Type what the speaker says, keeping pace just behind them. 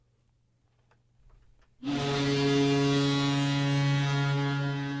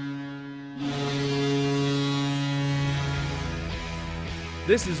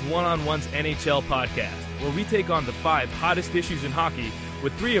This is One on One's NHL podcast, where we take on the 5 hottest issues in hockey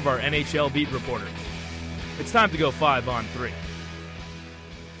with 3 of our NHL beat reporters. It's time to go 5 on 3.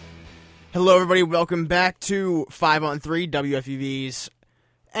 Hello, everybody. Welcome back to 5 on 3, WFUV's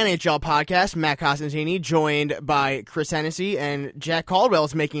NHL podcast. Matt Costantini, joined by Chris Hennessy, and Jack Caldwell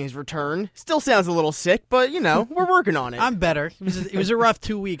is making his return. Still sounds a little sick, but, we're working on it. I'm better. It was a rough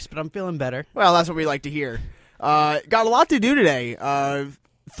 2 weeks, but I'm feeling better. Well, that's what we like to hear. Got a lot to do today.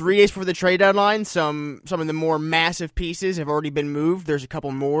 3 days before the trade deadline, some of the more massive pieces have already been moved. There's a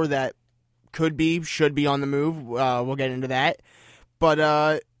couple more that should be on the move. We'll get into that. But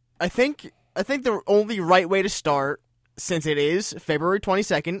I think the only right way to start, since it is February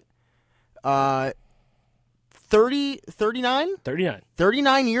 22nd,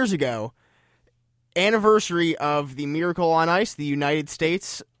 39 years ago, anniversary of the Miracle on Ice, the United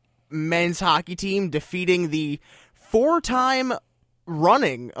States men's hockey team defeating the 4-time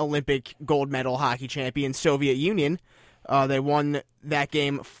running Olympic gold medal hockey champion Soviet Union. They won that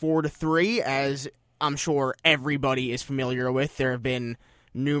game 4-3, as I'm sure everybody is familiar with. There have been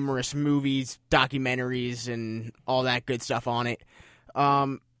numerous movies, documentaries, and all that good stuff on it.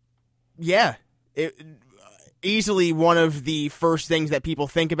 Easily one of the first things that people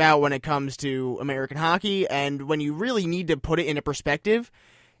think about when it comes to American hockey, and when you really need to put it into perspective,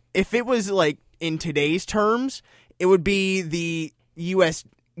 if it was like in today's terms, it would be the U.S.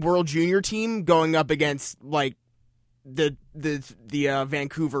 World Junior team going up against like the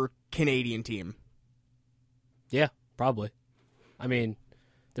Vancouver Canadian team. Yeah, probably. I mean,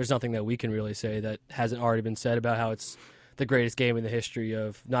 there's nothing that we can really say that hasn't already been said about how it's the greatest game in the history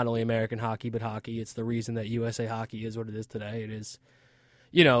of not only American hockey, but hockey. It's the reason that USA Hockey is what it is today. It is,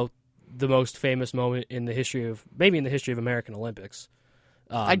 the most famous moment in the history of American Olympics.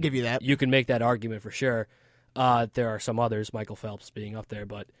 I'd give you that. You can make that argument for sure. There are some others, Michael Phelps being up there,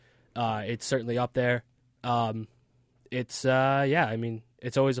 but it's certainly up there. It's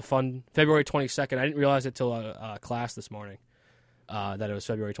always a fun February 22nd. I didn't realize it till a class this morning. That it was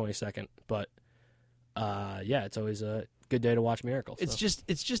February 22nd, but it's always a good day to watch Miracles. It's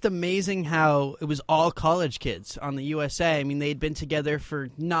just amazing how it was all college kids on the USA. I mean, they'd been together for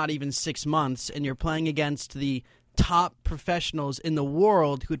not even 6 months, and you're playing against the top professionals in the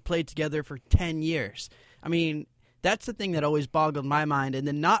world who had played together for 10 years. I mean, that's the thing that always boggled my mind. And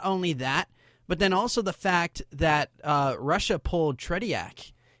then not only that, but then also the fact that Russia pulled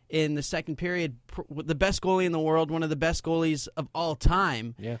Tretiak in the second period, the best goalie in the world, one of the best goalies of all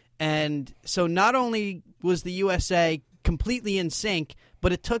time. Yeah. And so not only was the USA completely in sync,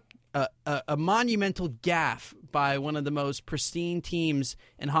 but it took a monumental gaffe by one of the most pristine teams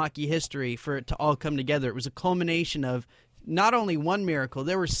in hockey history for it to all come together. It was a culmination of not only one miracle,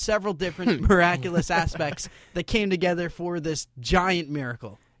 there were several different miraculous aspects that came together for this giant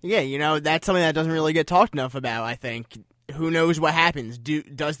miracle. Yeah, that's something that doesn't really get talked enough about, I think. Who knows what happens?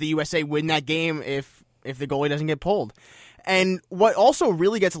 Does the USA win that game if the goalie doesn't get pulled? And what also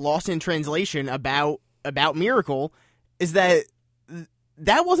really gets lost in translation about Miracle is that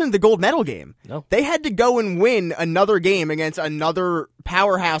wasn't the gold medal game. No. They had to go and win another game against another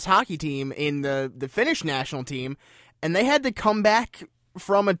powerhouse hockey team in the Finnish national team, and they had to come back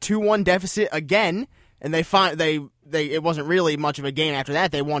from a 2-1 deficit again, and it wasn't really much of a game after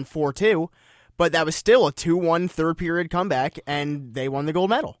that. They won 4-2. But that was still a 2-1 third period comeback, and they won the gold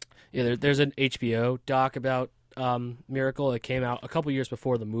medal. Yeah, there's an HBO doc about Miracle that came out a couple years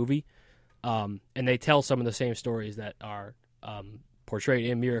before the movie, and they tell some of the same stories that are portrayed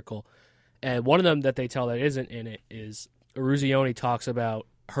in Miracle. And one of them that they tell that isn't in it is Eruzione talks about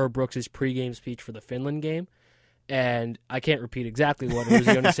Herb Brooks' pregame speech for the Finland game, and I can't repeat exactly what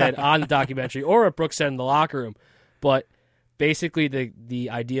Eruzione said on the documentary or what Brooks said in the locker room, but basically, the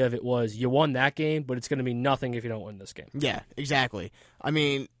idea of it was you won that game, but it's going to mean nothing if you don't win this game. Yeah, exactly. I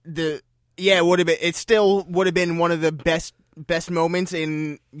mean, it still would have been one of the best moments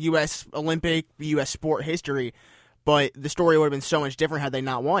in U.S. Olympic, U.S. sport history, but the story would have been so much different had they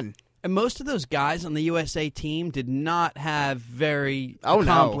not won. And most of those guys on the USA team did not have very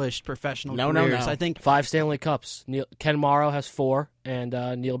accomplished professional careers. No. I think 5 Stanley Cups. Ken Morrow has 4, and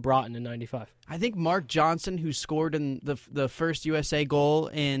Neil Broughton in '95. I think Mark Johnson, who scored in the first USA goal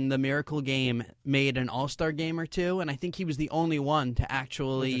in the Miracle game, made an All-Star game or two, and I think he was the only one to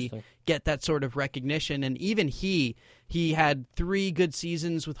actually get that sort of recognition. And even he had 3 good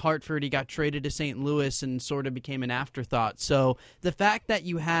seasons with Hartford. He got traded to St. Louis and sort of became an afterthought. So the fact that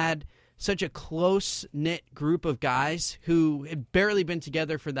you had such a close-knit group of guys who had barely been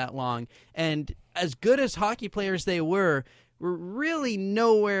together for that long, and as good as hockey players they were, were really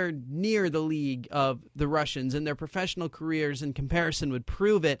nowhere near the league of the Russians, and their professional careers in comparison would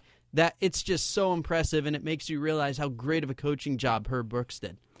prove it. That it's just so impressive, and it makes you realize how great of a coaching job Herb Brooks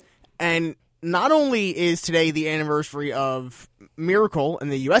did. And not only is today the anniversary of Miracle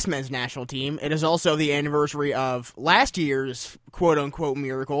and the U.S. men's national team, it is also the anniversary of last year's quote-unquote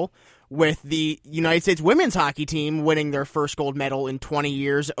miracle with the United States women's hockey team winning their first gold medal in 20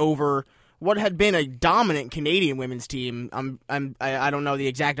 years over what had been a dominant Canadian women's team. I don't know the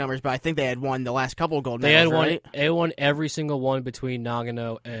exact numbers, but I think they had won the last couple of gold medals, right? They won every single one between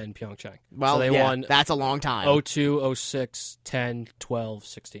Nagano and Pyeongchang. Well, so they won that's a long time. 02, 06, 10, 12,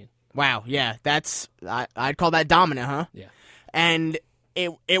 16. Wow, yeah, I'd call that dominant, huh? Yeah. And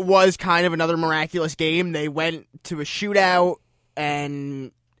it was kind of another miraculous game. They went to a shootout,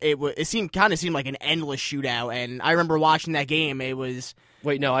 and it seemed like an endless shootout. And I remember watching that game. It was.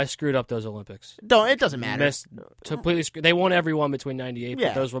 Wait, no, I screwed up those Olympics. It doesn't matter. Completely screwed. They won every one between 98,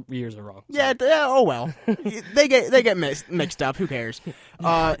 Yeah. but those years are wrong. Yeah, oh well. they get mixed up. Who cares?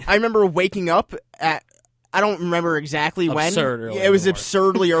 I remember waking up at. I don't remember exactly Absurd when. early It was in the morning.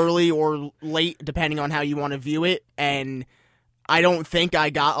 absurdly early or late, depending on how you want to view it. And I don't think I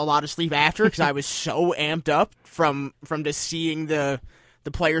got a lot of sleep after because I was so amped up from just seeing the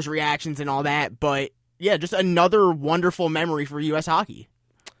players' reactions and all that. But yeah, just another wonderful memory for U.S. hockey.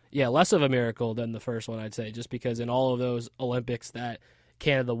 Yeah, less of a miracle than the first one, I'd say, just because in all of those Olympics that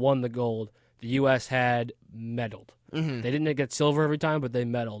Canada won the gold, the U.S. had medaled. Mm-hmm. They didn't get silver every time, but they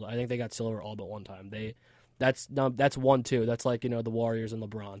medaled. I think they got silver all but one time. That's 1-2. That's like, the Warriors and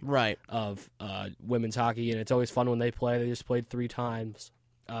LeBron Right. of women's hockey, and it's always fun when they play. They just played 3 times.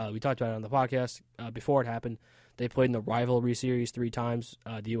 We talked about it on the podcast before it happened. They played in the rivalry series 3 times.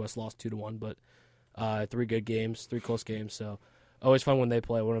 The U.S. lost 2-1, but 3 good games, 3 close games. So always fun when they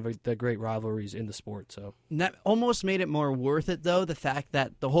play. One of the great rivalries in the sport. So And that almost made it more worth it, though, the fact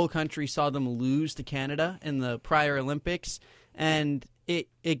that the whole country saw them lose to Canada in the prior Olympics, and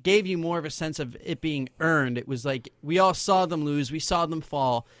it gave you more of a sense of it being earned. It was like we all saw them lose, we saw them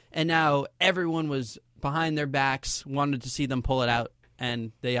fall, and now everyone was behind their backs, wanted to see them pull it out,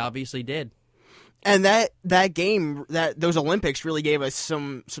 and they obviously did. And that game, those Olympics really gave us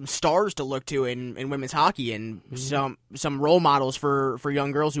some stars to look to in women's hockey and some role models for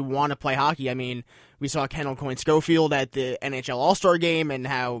young girls who want to play hockey. I mean, we saw Kendall Coyne-Schofield at the NHL All-Star Game and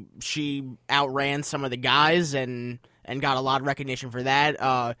how she outran some of the guys and got a lot of recognition for that.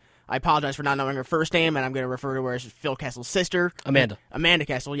 I apologize for not knowing her first name, and I'm going to refer to her as Phil Kessel's sister, Amanda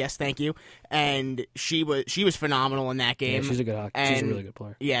Kessel. Yes, thank you. And she was phenomenal in that game. yeah, she's a good hockey. She's a really good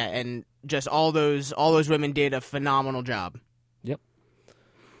player. Yeah, and just all those women did a phenomenal job. Yep.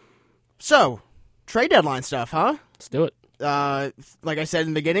 So, trade deadline stuff, huh? Let's do it. Like I said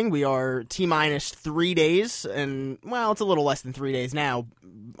in the beginning, we are T-minus 3 days, and well, it's a little less than 3 days now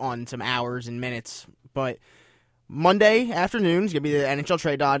on some hours and minutes, but Monday afternoon is going to be the NHL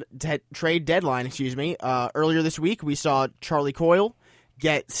trade deadline, Earlier this week, we saw Charlie Coyle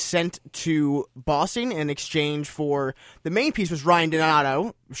get sent to Boston in exchange for, the main piece was Ryan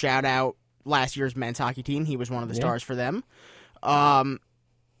Donato, shout out last year's men's hockey team. He was one of the stars for them. I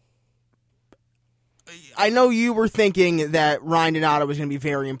know you were thinking that Ryan Donato was going to be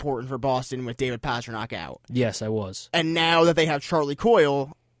very important for Boston with David Pastrnak out. Yes, I was. And now that they have Charlie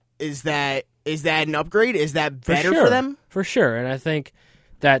Coyle, is that an upgrade? Is that better for them? For sure. And I think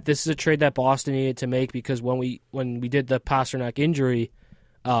that this is a trade that Boston needed to make because when we did the Pastrnak injury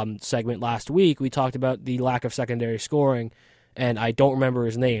segment last week, we talked about the lack of secondary scoring, and I don't remember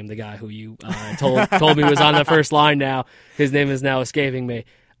his name, the guy who you told me was on the first line now. His name is now escaping me.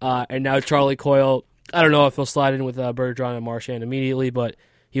 And now Charlie Coyle, I don't know if he'll slide in with Bergeron and Marchand immediately, but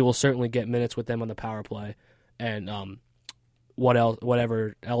he will certainly get minutes with them on the power play. And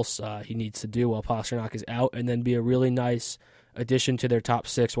whatever else he needs to do while Pastrnak is out, and then be a really nice addition to their top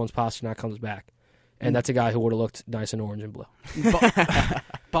 6 once Pastrnak comes back. And that's a guy who would have looked nice in orange and blue.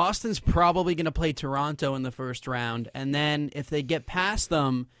 Boston's probably going to play Toronto in the first round, and then if they get past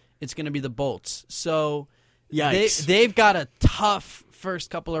them, it's going to be the Bolts. So they've got a tough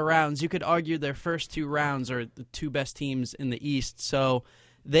first couple of rounds. You could argue their first 2 rounds are the 2 best teams in the East. So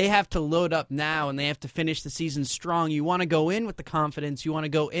they have to load up now, and they have to finish the season strong. You want to go in with the confidence. You want to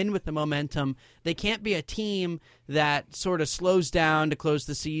go in with the momentum. They can't be a team that sort of slows down to close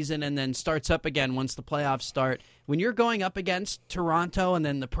the season and then starts up again once the playoffs start. When you're going up against Toronto and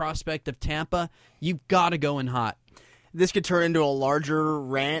then the prospect of Tampa, you've got to go in hot. This could turn into a larger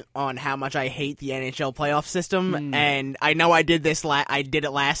rant on how much I hate the NHL playoff system, and I know I did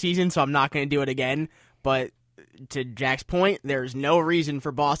it last season, so I'm not going to do it again, but to Jack's point, there's no reason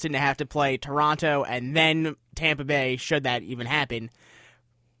for Boston to have to play Toronto and then Tampa Bay, should that even happen.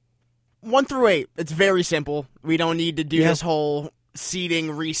 1 through 8, it's very simple. We don't need to do this whole seeding,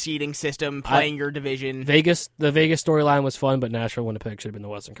 reseeding system, playing your division. The Vegas storyline was fun, but Nashville Winnipeg should have been the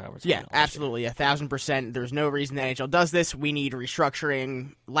Western Conference. Yeah, absolutely, 1,000%. There's no reason the NHL does this. We need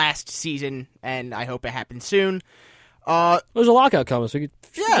restructuring last season, and I hope it happens soon. There's a lockout coming, so we could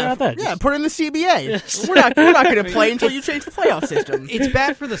figure out that. Yeah, put in the CBA. Yes. We're not going to play until you change the playoff system. It's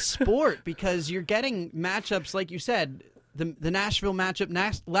bad for the sport because you're getting matchups, like you said. The Nashville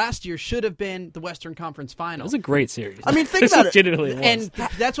matchup last year should have been the Western Conference Final. It was a great series. I mean, think about it. Legitimately was. And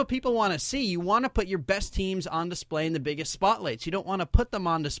that's what people want to see. You want to put your best teams on display in the biggest spotlights. You don't want to put them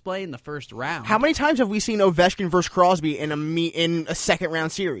on display in the first round. How many times have we seen Ovechkin versus Crosby in a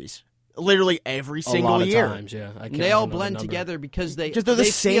second-round series? Literally every single year. A lot of times, yeah. They all blend together because they they're the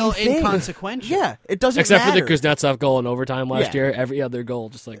same feel thing. Inconsequential. Yeah, it doesn't Except matter. for the Kuznetsov goal in overtime last year, every other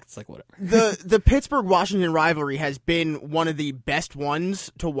goal, it's like whatever. The Pittsburgh-Washington rivalry has been one of the best ones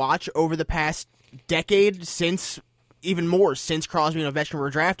to watch over the past decade, since Crosby and Ovechkin were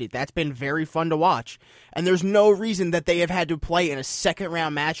drafted. That's been very fun to watch. And there's no reason that they have had to play in a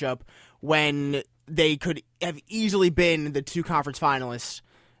second-round matchup when they could have easily been the 2 conference finalists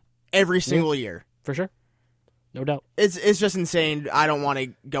every single year. For sure. No doubt. It's just insane. I don't want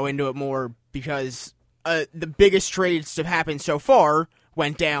to go into it more because the biggest trades to have happened so far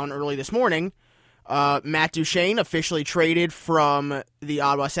went down early this morning. Matt Duchene officially traded from the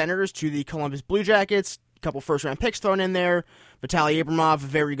Ottawa Senators to the Columbus Blue Jackets. A couple first-round picks thrown in there. Vitaly Abramov, a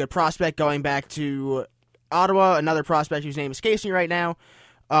very good prospect, going back to Ottawa. Another prospect whose name escapes me right now.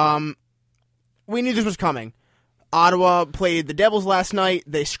 We knew this was coming. Ottawa played the Devils last night.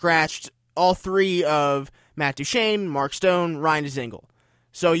 They scratched all 3 of Matt Duchene, Mark Stone, Ryan Dzingel.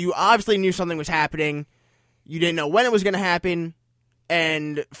 So you obviously knew something was happening. You didn't know when it was going to happen.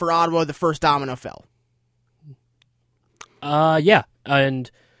 And for Ottawa, the first domino fell. Yeah. And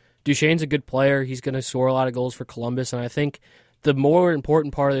Duchene's a good player. He's going to score a lot of goals for Columbus. And I think the more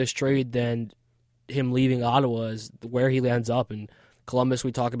important part of this trade than him leaving Ottawa is where he lands up. And Columbus,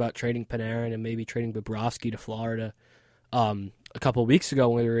 we talk about trading Panarin and maybe trading Bobrovsky to Florida a couple of weeks ago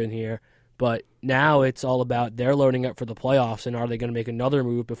when we were in here. But now it's all about they're loading up for the playoffs, and are they going to make another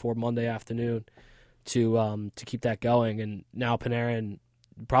move before Monday afternoon to keep that going? And now Panarin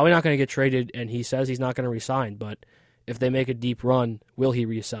probably not going to get traded, and he says he's not going to resign. But if they make a deep run, will he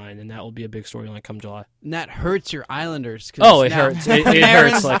resign? And that will be a big storyline come July. And that hurts your Islanders. Oh, it hurts. It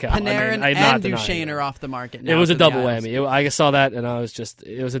hurts like hell. Panarin and Duchene are off the market now. It was a double whammy. I saw that, and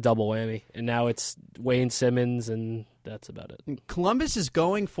it was a double whammy. And now it's Wayne Simmons, and that's about it. Columbus is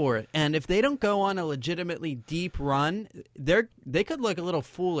going for it, and if they don't go on a legitimately deep run, they could look a little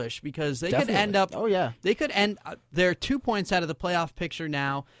foolish because they could end up. Oh yeah, they could end. They're 2 points out of the playoff picture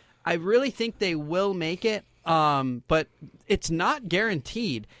now. I really think they will make it, but it's not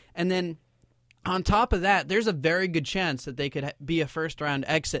guaranteed. And then on top of that, there's a very good chance that they could be a first-round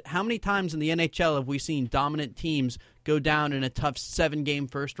exit. How many times in the NHL have we seen dominant teams go down in a tough 7-game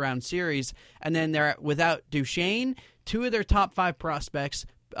first-round series, and then they're without Duchene, 2 of their top 5 prospects,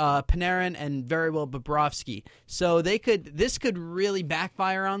 Panarin and very well Bobrovsky. So this could really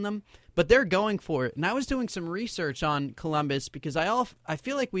backfire on them, but they're going for it. And I was doing some research on Columbus because I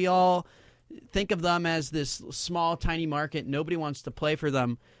feel like we all think of them as this small, tiny market. Nobody wants to play for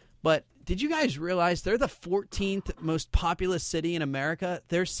them. But did you guys realize they're the 14th most populous city in America?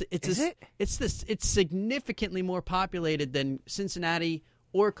 It's significantly more populated than Cincinnati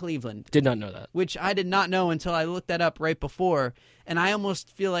or Cleveland. Did not know that. Which I did not know until I looked that up right before. And I almost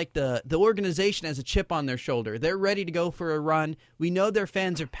feel like the organization has a chip on their shoulder. They're ready to go for a run. We know their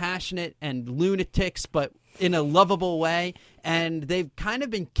fans are passionate and lunatics, but in a lovable way. And they've kind of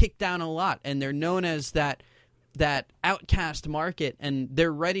been kicked down a lot. And they're known as that outcast market, and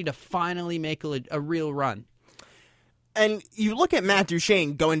they're ready to finally make a real run. And you look at Matt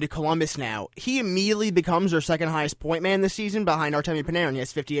Duchene going to Columbus now. He immediately becomes their second highest point man this season behind Artemi Panarin. He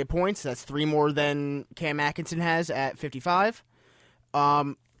has 58 points. That's 3 more than Cam Atkinson has at 55.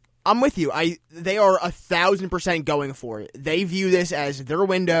 I'm with you. They are 1,000% going for it. They view this as their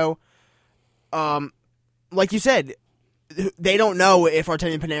window. Like you said, they don't know if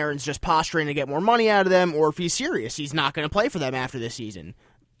Artemi Panarin's just posturing to get more money out of them or if he's serious. He's not going to play for them after this season.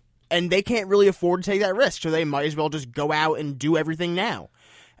 And they can't really afford to take that risk, so they might as well just go out and do everything now.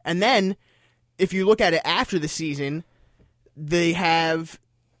 And then, if you look at it after the season, they have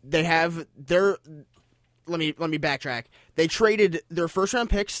their. Let me backtrack. They traded their first round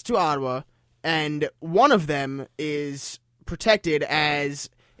picks to Ottawa, and one of them is protected as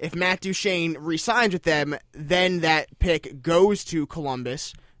If Matt Duchene re-signs with them, then that pick goes to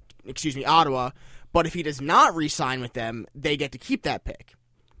Ottawa. But if he does not re-sign with them, they get to keep that pick.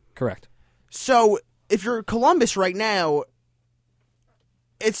 Correct. So if you're Columbus right now,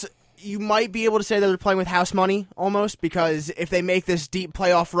 you might be able to say that they're playing with house money almost, because if they make this deep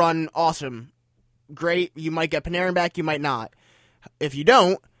playoff run, awesome, great. You might get Panarin back, you might not. If you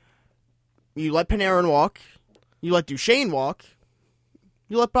don't, you let Panarin walk, you let Duchene walk,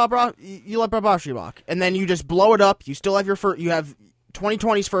 you let Bobrovsky walk, and then you just blow it up. You still have you have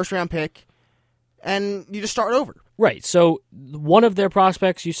 2020's first round pick, and you just start over. Right. So one of their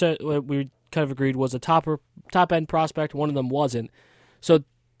prospects, you said, we kind of agreed, was a top end prospect. One of them wasn't. So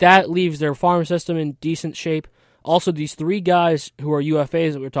that leaves their farm system in decent shape. Also, these three guys who are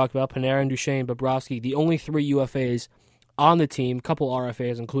UFAs that we were talking about, Panarin, Duchene, Bobrovsky, the only three UFAs on the team, a couple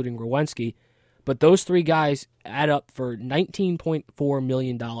RFAs, including Werenski. But those three guys add up for $19.4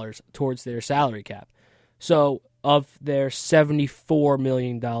 million towards their salary cap. So of their $74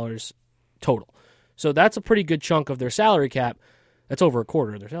 million total. So that's a pretty good chunk of their salary cap. That's over a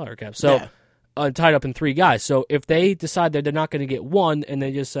quarter of their salary cap. So tied up in three guys. So if they decide that they're not going to get one and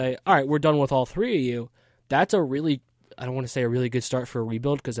they just say, all right, we're done with all three of you, that's a really, I don't want to say a really good start for a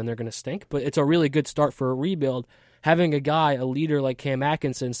rebuild because then they're going to stink, but it's a really good start for a rebuild. Having a leader like Cam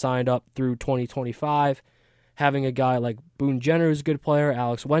Atkinson signed up through 2025, having a guy like Boone Jenner, who's a good player,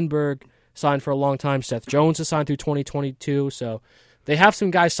 Alex Wenberg signed for a long time, Seth Jones is signed through 2022, so they have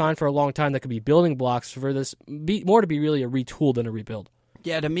some guys signed for a long time that could be building blocks for this, more to be really a retool than a rebuild.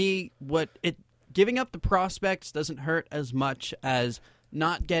 Yeah, to me, giving up the prospects doesn't hurt as much as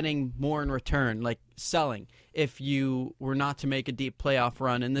not getting more in return, like selling, if you were not to make a deep playoff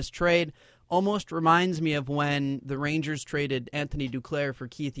run. In this trade, almost reminds me of when the Rangers traded Anthony Duclair for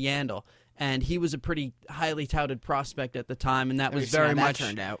Keith Yandel, and he was a pretty highly touted prospect at the time, and that was very much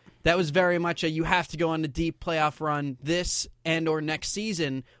turned out. That was very much you have to go on a deep playoff run this and or next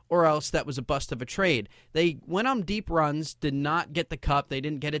season, or else that was a bust of a trade. They went on deep runs, did not get the cup, they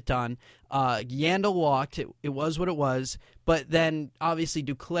didn't get it done. Yandel walked, it was what it was, but then obviously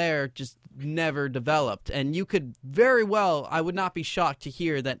Duclair just never developed. And you could very well, I would not be shocked to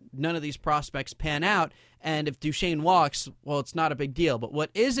hear that none of these prospects pan out, and if Duchene walks, well, it's not a big deal. But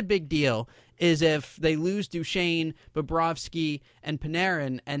what is a big deal is if they lose Duchene, Bobrovsky, and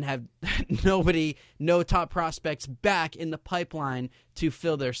Panarin and have no top prospects back in the pipeline to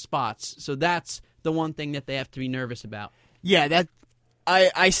fill their spots. So that's the one thing that they have to be nervous about. Yeah,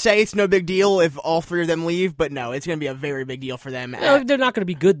 I say it's no big deal if all three of them leave, but no, it's going to be a very big deal for them. No, they're not going to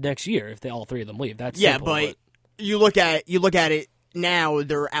be good next year if all three of them leave. That's simple, but you look at it now,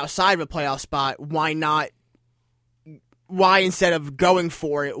 they're outside of a playoff spot. Why not? Why, instead of going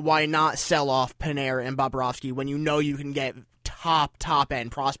for it, why not sell off Panarin and Bobrovsky when you know you can get top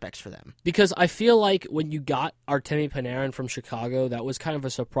end prospects for them? Because I feel like when you got Artemi Panarin from Chicago, that was kind of a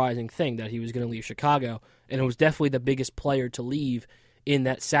surprising thing that he was going to leave Chicago, and it was definitely the biggest player to leave in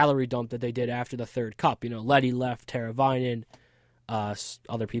that salary dump that they did after the third cup. Leddy left, Teravainen,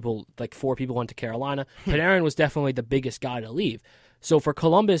 other people, like 4 people went to Carolina. Panarin was definitely the biggest guy to leave. So for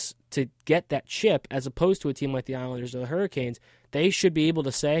Columbus to get that chip, as opposed to a team like the Islanders or the Hurricanes, they should be able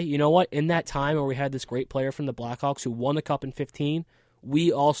to say, you know what, in that time where we had this great player from the Blackhawks who won the Cup in 2015,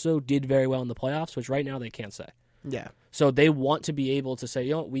 we also did very well in the playoffs, which right now they can't say. Yeah. So they want to be able to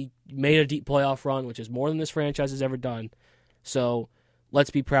say, we made a deep playoff run, which is more than this franchise has ever done. So let's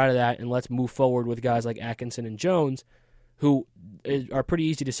be proud of that, and let's move forward with guys like Atkinson and Jones, who are pretty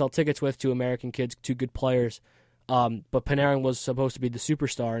easy to sell tickets with to American kids, two good players. But Panarin was supposed to be the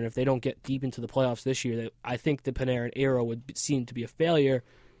superstar, and if they don't get deep into the playoffs this year, I think the Panarin era would seem to be a failure,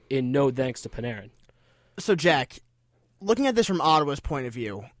 in no thanks to Panarin. So, Jack, looking at this from Ottawa's point of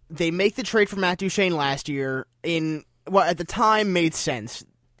view, they make the trade for Matt Duchene last year in what at the time made sense.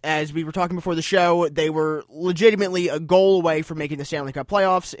 As we were talking before the show, they were legitimately a goal away from making the Stanley Cup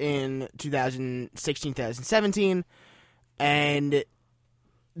playoffs in 2016-2017, and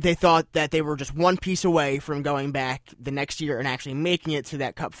they thought that they were just one piece away from going back the next year and actually making it to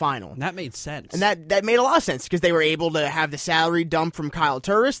that Cup final. That made sense. And that made a lot of sense because they were able to have the salary dump from Kyle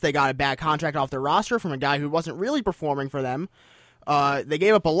Turris. They got a bad contract off their roster from a guy who wasn't really performing for them. They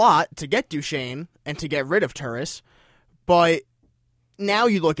gave up a lot to get Duchene and to get rid of Turris. But now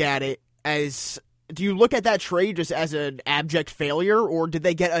you look at it as, do you look at that trade just as an abject failure, or did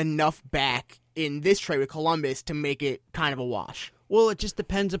they get enough back in this trade with Columbus to make it kind of a wash? Well, it just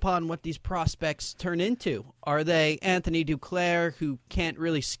depends upon what these prospects turn into. Are they Anthony Duclair, who can't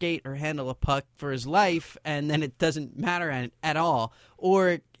really skate or handle a puck for his life, and then it doesn't matter at all?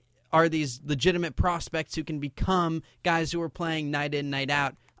 Or are these legitimate prospects who can become guys who are playing night in, night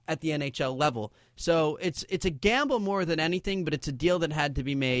out? at the NHL level. So it's a gamble more than anything, but it's a deal that had to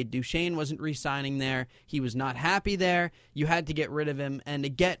be made. Duchesne wasn't re-signing there. He was not happy there. You had to get rid of him. And to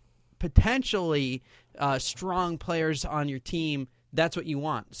get potentially strong players on your team, that's what you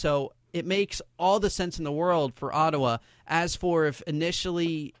want. So it makes all the sense in the world for Ottawa. As for if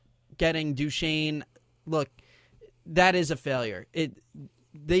initially getting Duchesne, look, that is a failure.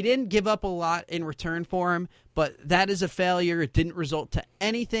 They didn't give up a lot in return for him, but that is a failure. It didn't result to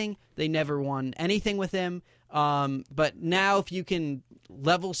anything. They never won anything with him. But now if you can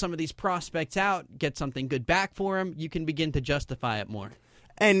level some of these prospects out, get something good back for him, you can begin to justify it more.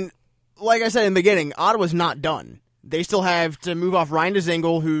 And like I said in the beginning, Ottawa's not done. They still have to move off Ryan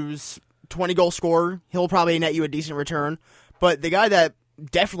Dzingel, who's 20-goal scorer. He'll probably net you a decent return. But the guy that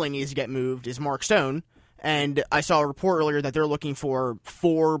definitely needs to get moved is Mark Stone. And I saw a report earlier that they're looking for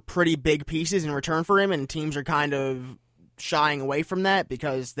 4 pretty big pieces in return for him, and teams are kind of shying away from that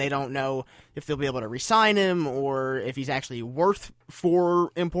because they don't know if they'll be able to re-sign him or if he's actually worth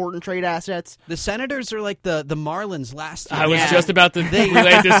 4 important trade assets. The Senators are like the Marlins last year. I was just about to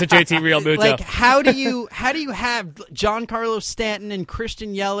relate this to JT Realmuto. Like, how do you have Giancarlo Stanton and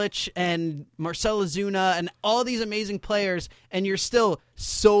Christian Yelich and Marcell Ozuna and all these amazing players, and you're still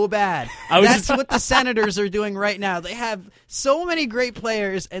so bad? That's what the Senators are doing right now. They have so many great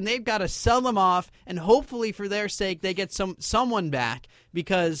players, and they've got to sell them off, and hopefully for their sake they get someone back,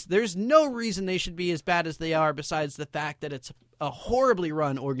 because there's no reason they should be as bad as they are besides the fact that it's a horribly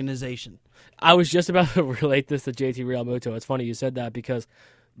run organization. I was just about to relate this to JT Realmuto. It's funny you said that because,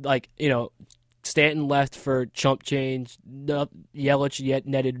 Stanton left for chump change. Yelich yet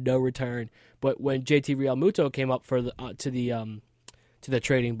netted no return. But when JT Realmuto came up for to the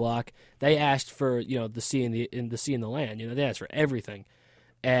trading block, they asked for the sea and the land. They asked for everything,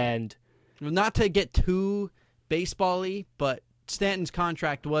 and not to get too baseball-y, but Stanton's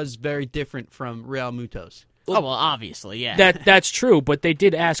contract was very different from Realmuto's. Well, obviously, yeah. That's true, but they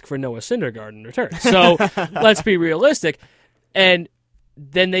did ask for Noah Syndergaard in return. So let's be realistic. And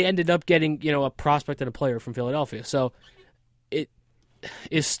then they ended up getting, a prospect and a player from Philadelphia. So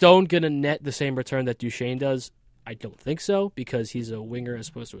is Stone going to net the same return that Duchesne does? I don't think so, because he's a winger as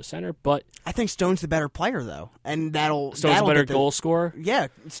opposed to a center. But I think Stone's the better player, though, and Stone's a better goal scorer. Yeah,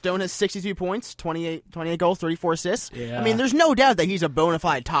 Stone has 62 points, 28 goals, 34 assists. Yeah. I mean, there's no doubt that he's a bona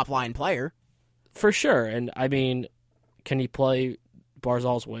fide top line player. For sure. And I mean, can he play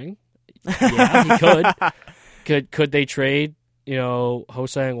Barzal's wing? Yeah, he could. Could they trade,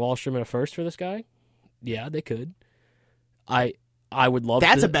 Ho-Sang Wallstrom and a first for this guy? Yeah, they could. I would love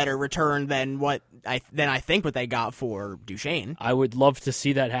That's a better return than I think what they got for Duchesne. I would love to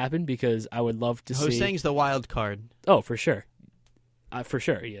see that happen, because I would love to see. Ho-Sang's the wild card. Oh, for sure. For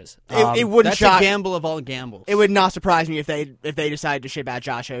sure he is. It wouldn't That's a gamble of all gambles. It would not surprise me if they decided to ship out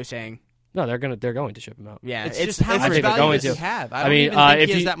Josh Ho-Sang. No, they're going to ship him out. Yeah, it's just how much value does he have? I don't even think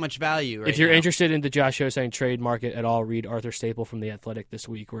he has that much value. If you're interested in the Josh Ho-Sang trade market at all, read Arthur Staple from The Athletic this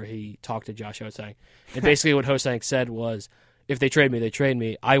week, where he talked to Josh Ho-Sang. And basically what Ho-Sang said was, if they trade me, they trade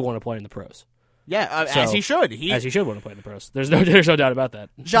me. I want to play in the pros. Yeah, as he should. As he should want to play in the pros. There's no doubt about that.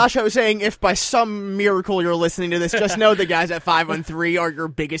 Josh Ho-Sang, if by some miracle you're listening to this, just know the guys at 513 are your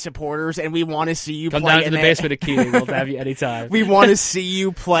biggest supporters, and we want to see you come play down to the basement of Keating. We'll have you anytime. We want to see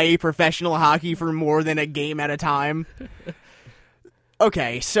you play professional hockey for more than a game at a time.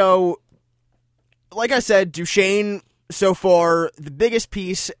 Okay, so like I said, Duchesne, so far, the biggest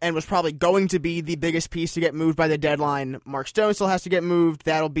piece, and was probably going to be the biggest piece to get moved by the deadline. Mark Stone still has to get moved.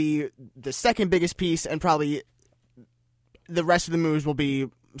 That'll be the second biggest piece, and probably the rest of the moves will be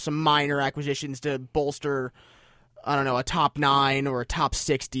some minor acquisitions to bolster, a top 9 or a top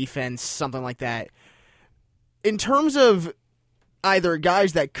 6 defense, something like that. In terms of either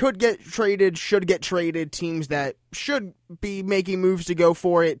guys that could get traded, should get traded, teams that should be making moves to go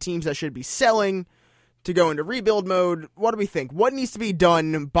for it, teams that should be selling to go into rebuild mode, what do we think? What needs to be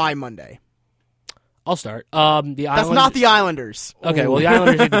done by Monday? I'll start. That's not the Islanders. Okay, well, the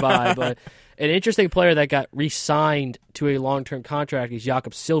Islanders need to buy, but an interesting player that got re-signed to a long-term contract is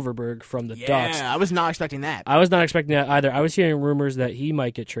Jakob Silfverberg from the Ducks. Yeah, I was not expecting that. I was not expecting that either. I was hearing rumors that he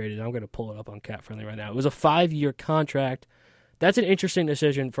might get traded. I'm going to pull it up on Cap Friendly right now. It was a 5-year contract. That's an interesting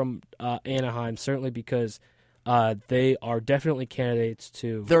decision from Anaheim, certainly because they are definitely candidates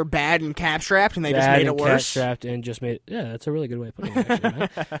to. They're bad and cap strapped, and they just made it worse. Cap strapped and just made. Yeah, that's a really good way of putting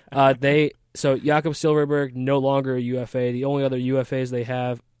it. Actually, so Jakob Silfverberg no longer a UFA. The only other UFAs they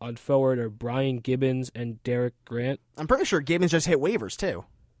have on forward are Brian Gibbons and Derek Grant. I'm pretty sure Gibbons just hit waivers too.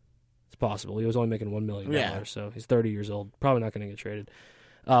 It's possible. He was only making $1 million, so he's 30 years old. Probably not going to get traded.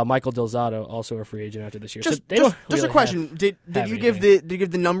 Michael Delzato, also a free agent after this year. Just don't a really question: Did you give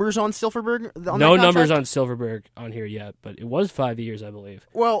the numbers on Silfverberg? On no that numbers contract? on Silfverberg on here yet, but it was 5 years, I believe.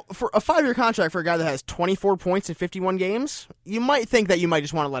 Well, for a 5-year contract for a guy that has 24 points in 51 games, you might think that you might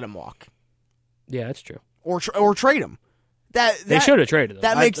just want to let him walk Yeah, that's true. or trade him. They should have traded him.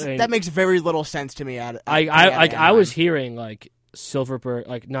 That makes very little sense to me. I was hearing like Silfverberg,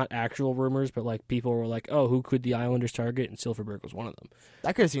 like not actual rumors, but like people were like, "Oh, who could the Islanders target?" And Silfverberg was one of them.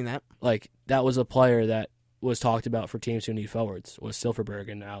 I could have seen that. Like that was a player that was talked about for teams who need forwards was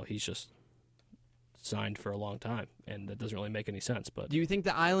Silfverberg, and now he's just signed for a long time, and that doesn't really make any sense. But Do you think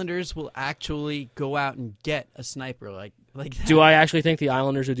the Islanders will actually go out and get a sniper like that? do I actually think the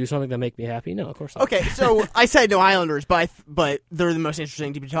Islanders would do something that make me happy? No, of course not. Okay, so I said no Islanders, but they're the most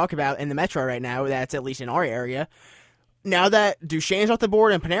interesting team to talk about in the Metro right now. That's at least in our area. Now that Duchene's off the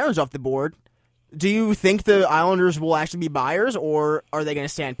board and Panarin's off the board, do you think the Islanders will actually be buyers, or are they going to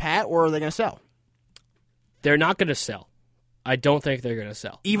stand pat, or are they going to sell? They're not going to sell. I don't think they're going to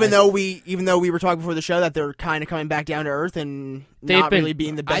sell. Even though we were talking before the show that they're kind of coming back down to earth and not really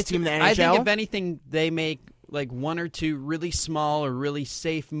being the best team in the NHL. I think if anything, they make like one or two really small or really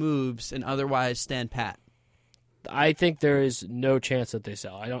safe moves and otherwise stand pat. I think there is no chance that they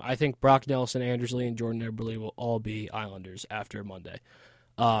sell. I think Brock Nelson, Anders Lee, and Jordan Eberle will all be Islanders after Monday.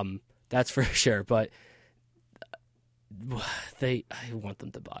 That's for sure. But I want them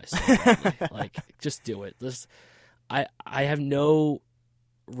to buy. So badly. Like, just do it. I have no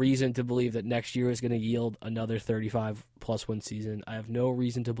reason to believe that next year is going to yield another 35-plus win season. I have no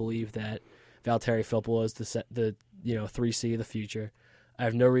reason to believe that Valtteri Filppula is the 3C of the future. I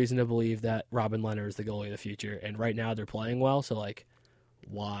have no reason to believe that Robin Lehner is the goalie of the future. And right now they're playing well, so like,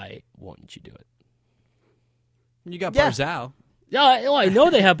 why wouldn't you do it? You got Barzal. Yeah, I know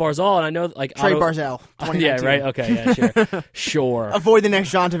they have Barzal, and I know like Trade Barzal. Yeah, right. Okay, yeah, sure. Avoid the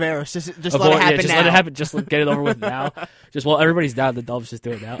next John Tavares. Just let it happen just now. Let it happen. Just get it over with now. Everybody's down. The Doves just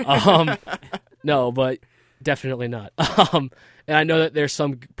do it now. No, but definitely not. And I know that there's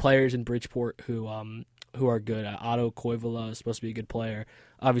some players in Bridgeport who are good. Otto Koivula is supposed to be a good player.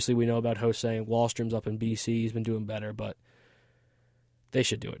 Obviously, we know about Jose and Wallstrom's up in BC. He's been doing better, but they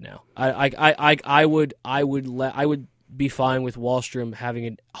should do it now. I would be fine with Wallstrom having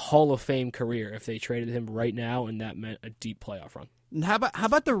a Hall of Fame career if they traded him right now, and that meant a deep playoff run. How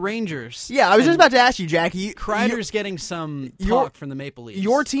about the Rangers? Yeah, I was just about to ask you, Jackie. Kreider's getting some talk from the Maple Leafs.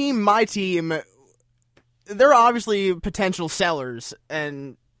 Your team, my team, they're obviously potential sellers,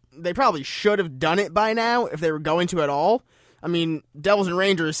 and they probably should have done it by now if they were going to at all. I mean, Devils and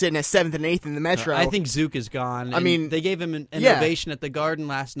Rangers sitting at 7th and 8th in the Metro. I think Zook is gone. I mean, they gave him an ovation at the Garden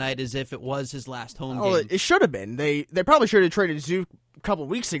last night as if it was his last home game. It should have been. They probably should have traded Zook a couple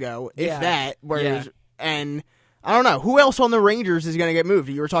weeks ago, if that. And I don't know. Who else on the Rangers is going to get moved?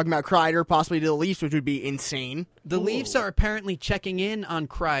 You were talking about Kreider, possibly to the Leafs, which would be insane. The Leafs are apparently checking in on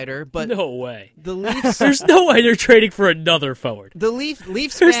Kreider, but no way. The Leafs. There's no way they're trading for another forward. The Leafs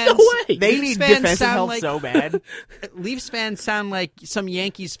There's fans. no way. They need defensive help so bad. Leafs fans sound like some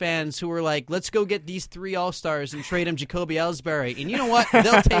Yankees fans who were like, "Let's go get these 3 All-Stars and trade them Jacoby Ellsbury." And you know what?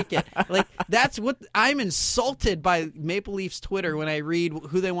 They'll take it. Like that's what I'm insulted by Maple Leafs Twitter when I read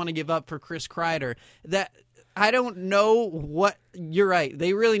who they want to give up for Chris Kreider. That. I don't know what – you're right.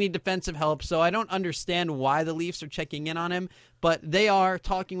 They really need defensive help, so I don't understand why the Leafs are checking in on him. But they are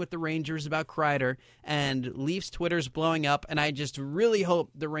talking with the Rangers about Kreider, and Leafs Twitter's blowing up, and I just really hope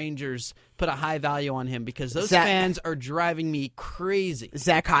the Rangers put a high value on him because those fans are driving me crazy.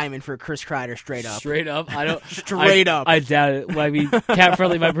 Zach Hyman for Chris Kreider, straight up. Straight up? I don't. Straight up. I doubt it. I mean, Cap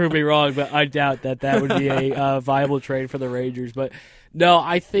Friendly might prove me wrong, but I doubt that would be a viable trade for the Rangers. But – no,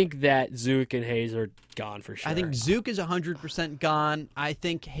 I think that Zook and Hayes are gone for sure. I think Zook is 100% gone. I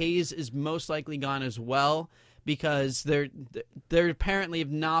think Hayes is most likely gone as well because there apparently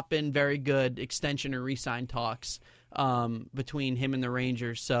have not been very good extension or re-sign talks between him and the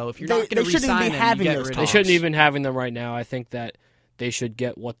Rangers. So if you're not going to re-sign him, you get rid of him. They shouldn't even having them right now. I think that they should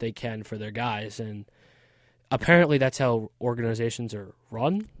get what they can for their guys, and apparently that's how organizations are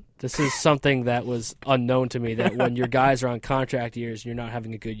run. This is something that was unknown to me, that when your guys are on contract years and you're not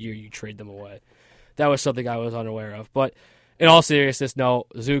having a good year, you trade them away. That was something I was unaware of. But in all seriousness, no,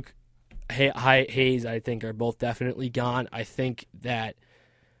 Zook, Hayes, I think, are both definitely gone. I think that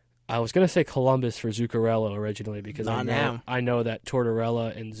I was going to say Columbus for Zuccarello originally because I know that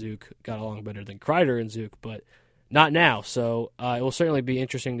Tortorella and Zook got along better than Kreider and Zook, but not now. So it will certainly be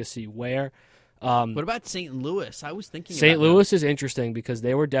interesting to see where. What about St. Louis? I was thinking St. Louis is interesting because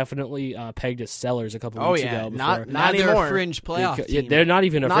they were definitely pegged as sellers a couple weeks ago. Not they're anymore. A fringe playoff team. They're not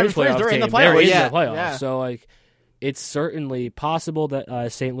even a fringe playoff team. They're in the playoffs. They're in the playoffs. Yeah. So, like, it's certainly possible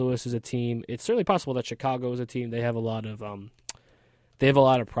that St. Louis is a team. It's certainly possible that Chicago is a team. They have a lot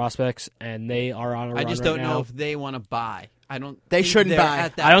of prospects, and they are on a run I just right don't now. know if they want to buy. I don't. They think shouldn't they're buy.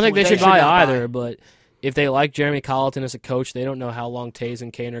 at that I don't think they point. should buy not buy. either, but if they like Jeremy Colleton as a coach, they don't know how long Taves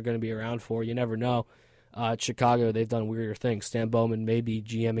and Kane are going to be around for. You never know. At Chicago, they've done weirder things. Stan Bowman may be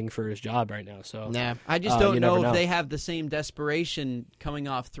GMing for his job right now. So Nah. I just you don't never know know. if they have the same desperation coming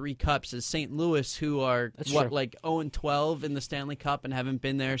off 3 cups as St. Louis, who are That's true. like 0-12 in the Stanley Cup and haven't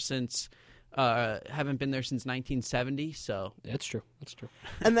been there since 1970. So that's true. That's true.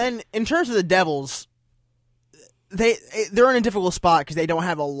 And then in terms of the Devils, they're in a difficult spot because they don't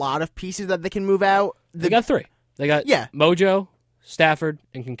have a lot of pieces that they can move out. They got 3. They got Mojo, Stafford,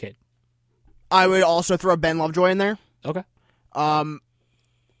 and Kincaid. I would also throw Ben Lovejoy in there. Okay.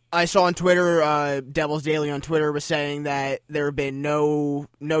 I saw on Twitter, Devils Daily on Twitter was saying that there have been no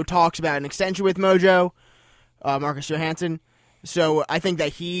talks about an extension with Mojo, Marcus Johansson. So I think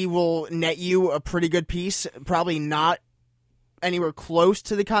that he will net you a pretty good piece. Probably not anywhere close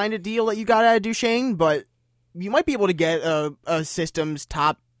to the kind of deal that you got out of Duchesne, but you might be able to get a system's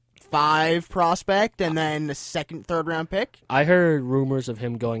top 5 prospect and then a second, third round pick. I heard rumors of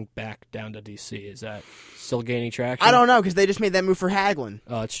him going back down to D.C. Is that still gaining traction? I don't know because they just made that move for Hagelin.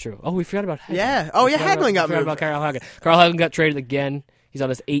 Oh, it's true. Oh, we forgot about Hagelin. Yeah. Oh, yeah, Hagelin got We forgot moved. about Carl Hagelin. Carl Hagelin got traded again. He's on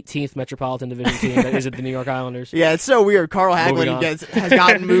his 18th Metropolitan Division team. That is it, the New York Islanders. Yeah, it's so weird. Carl Moving on. Hagelin has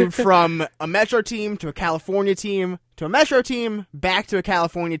gotten moved from a Metro team to a California team to a Metro team, back to a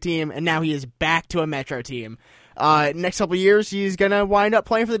California team, and now he is back to a Metro team. Next couple of years, he's going to wind up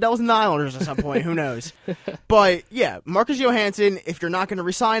playing for the Devils and the Islanders at some point. Who knows? But, yeah, Marcus Johansson, if you're not going to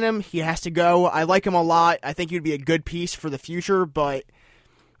re-sign him, he has to go. I like him a lot. I think he'd be a good piece for the future, but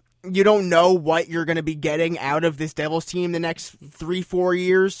you don't know what you're going to be getting out of this Devils team the next 3-4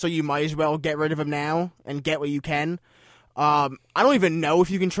 years, so you might as well get rid of him now and get what you can. I don't even know if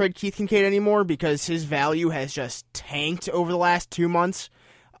you can trade Keith Kincaid anymore because his value has just tanked over the last 2 months.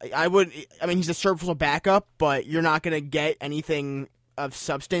 I mean, he's a serviceable backup, but you're not going to get anything of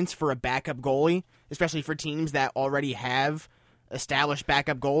substance for a backup goalie, especially for teams that already have established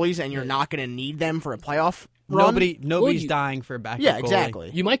backup goalies, and you're not going to need them for a playoff run. Nobody's dying for a backup Yeah, goalie.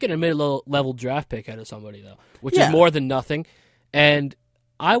 exactly. You might get a mid-level draft pick out of somebody, though, which Yeah. is more than nothing. And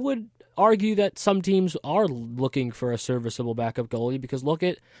I would argue that some teams are looking for a serviceable backup goalie because look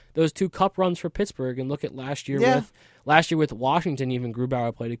at those 2 cup runs for Pittsburgh and look at last year with Washington. Even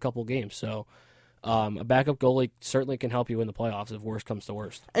Grubauer played a couple games, so a backup goalie certainly can help you in the playoffs if worst comes to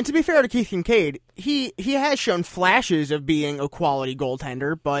worst. And to be fair to Keith Kincaid, he has shown flashes of being a quality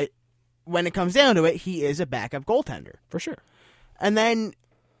goaltender, but when it comes down to it, he is a backup goaltender. For sure. And then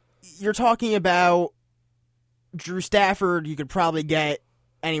you're talking about Drew Stafford. You could probably get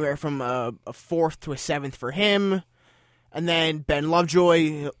anywhere from a 4th to a 7th for him. And then Ben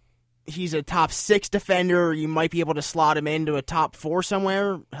Lovejoy, he's a top 6 defender. You might be able to slot him into a top 4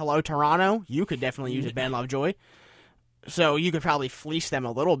 somewhere. Hello, Toronto. You could definitely use a Ben Lovejoy. So you could probably fleece them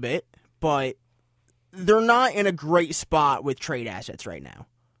a little bit. But they're not in a great spot with trade assets right now.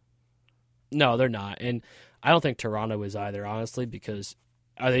 No, they're not. And I don't think Toronto is either, honestly, because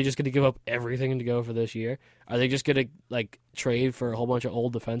are they just going to give up everything to go for this year? Are they just going to trade for a whole bunch of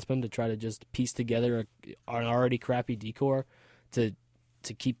old defensemen to try to just piece together an already crappy decor to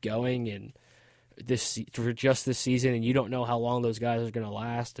keep going and for just this season? And you don't know how long those guys are going to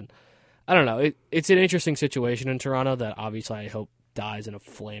last. And I don't know. It's an interesting situation in Toronto that obviously I hope dies in a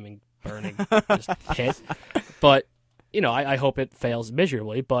flaming, burning just pit. But I hope it fails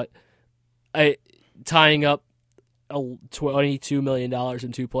miserably. But tying up $22 million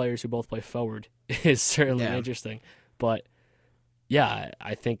in 2 players who both play forward is certainly interesting. But, yeah,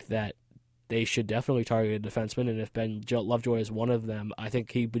 I think that they should definitely target a defenseman, and if Ben Lovejoy is one of them, I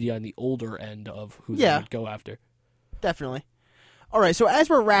think he'd be on the older end of who they would go after. Definitely. All right, so as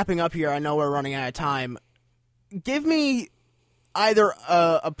we're wrapping up here, I know we're running out of time. Give me either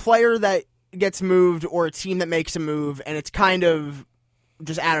a player that gets moved or a team that makes a move, and it's kind of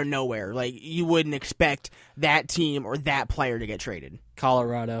just out of nowhere. Like, you wouldn't expect that team or that player to get traded.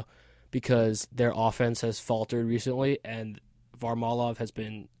 Colorado, because their offense has faltered recently, and Varlamov has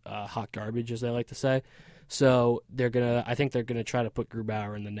been hot garbage, as they like to say. So I think they're gonna try to put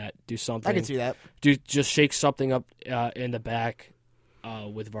Grubauer in the net, do something. I can see that. Just shake something up in the back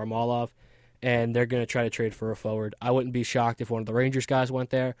with Varlamov, and they're gonna try to trade for a forward. I wouldn't be shocked if one of the Rangers guys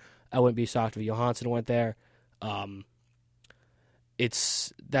went there. I wouldn't be shocked if Johansson went there.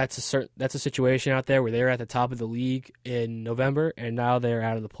 That's a situation out there where they're at the top of the league in November, and now they're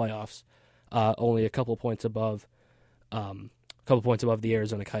out of the playoffs, only a couple points above the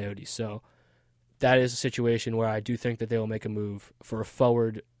Arizona Coyotes. So that is a situation where I do think that they will make a move for a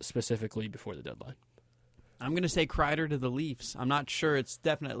forward specifically before the deadline. I'm going to say Kreider to the Leafs. I'm not sure it's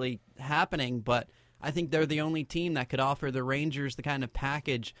definitely happening, but I think they're the only team that could offer the Rangers the kind of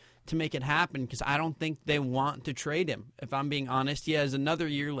package to make it happen, because I don't think they want to trade him. If I'm being honest, he has another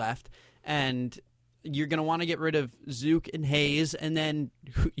year left, and you're going to want to get rid of Zook and Hayes, and then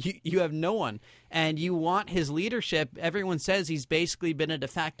you have no one. And you want his leadership. Everyone says he's basically been a de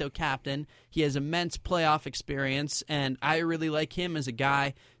facto captain. He has immense playoff experience, and I really like him as a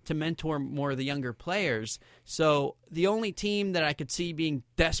guy to mentor more of the younger players. So the only team that I could see being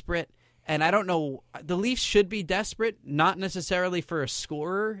desperate, and I don't know, the Leafs should be desperate, not necessarily for a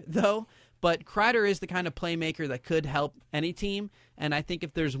scorer, though, but Kreider is the kind of playmaker that could help any team, and I think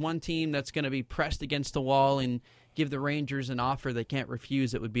if there's one team that's going to be pressed against the wall and give the Rangers an offer they can't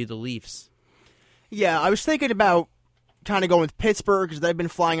refuse, it would be the Leafs. Yeah, I was thinking about kind of going with Pittsburgh because they've been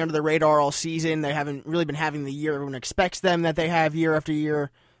flying under the radar all season. They haven't really been having the year everyone expects them that they have year after year.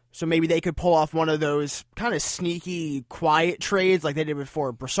 So maybe they could pull off one of those kind of sneaky, quiet trades like they did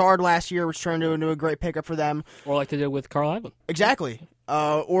before Brassard last year, which turned into a great pickup for them. Or like they did with Carl Ivan. Exactly.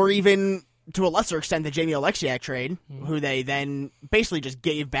 Or even, to a lesser extent, the Jamie Oleksiak trade, who they then basically just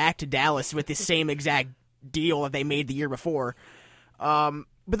gave back to Dallas with the same exact deal that they made the year before. But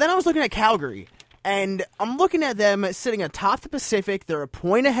then I was looking at Calgary, and I'm looking at them sitting atop the Pacific. They're a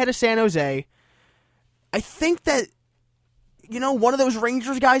point ahead of San Jose. I think that one of those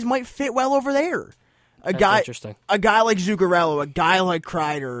Rangers guys might fit well over there. Interesting. A guy like Zuccarello, a guy like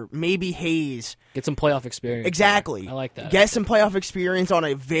Kreider, maybe Hayes. Get some playoff experience. Exactly. I like that. Get some playoff experience on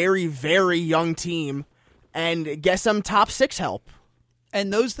a very, very young team and get some top six help.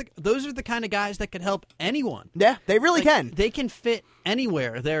 And those are the kind of guys that could help anyone. Yeah, they really can. They can fit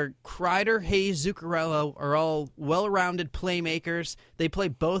anywhere. They're Kreider, Hayes, Zuccarello are all well-rounded playmakers. They play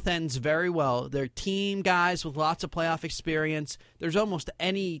both ends very well. They're team guys with lots of playoff experience. There's almost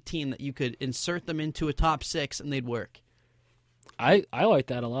any team that you could insert them into a top six and they'd work. I like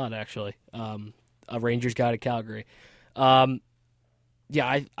that a lot, actually. A Rangers guy to Calgary.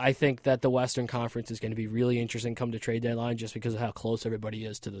 Yeah, I think that the Western Conference is going to be really interesting come to trade deadline just because of how close everybody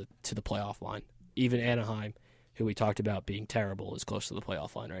is to the playoff line. Even Anaheim, who we talked about being terrible, is close to the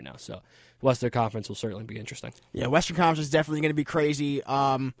playoff line right now. So Western Conference will certainly be interesting. Yeah, Western Conference is definitely going to be crazy.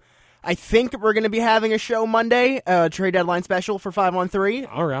 I think we're going to be having a show Monday, trade deadline special for 5-on-3.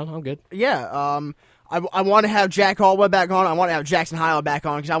 All around, I'm good. Yeah, I want to have Jack Caldwell back on. I want to have Jackson Heil back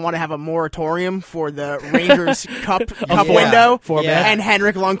on because I want to have a moratorium for the Rangers Cup window and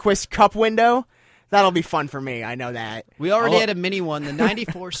Henrik Lundqvist Cup window. That'll be fun for me. I know that. We already had a mini one, the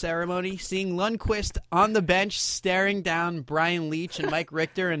 94 ceremony, seeing Lundqvist on the bench staring down Brian Leetch and Mike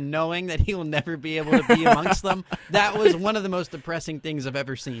Richter and knowing that he will never be able to be amongst them. That was one of the most depressing things I've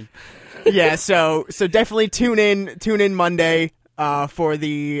ever seen. Yeah, so definitely tune in Monday for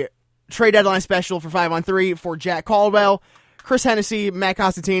the trade deadline special for 5-on-3 for Jack Caldwell, Chris Hennessy, Matt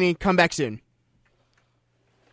Costantini. Come back soon.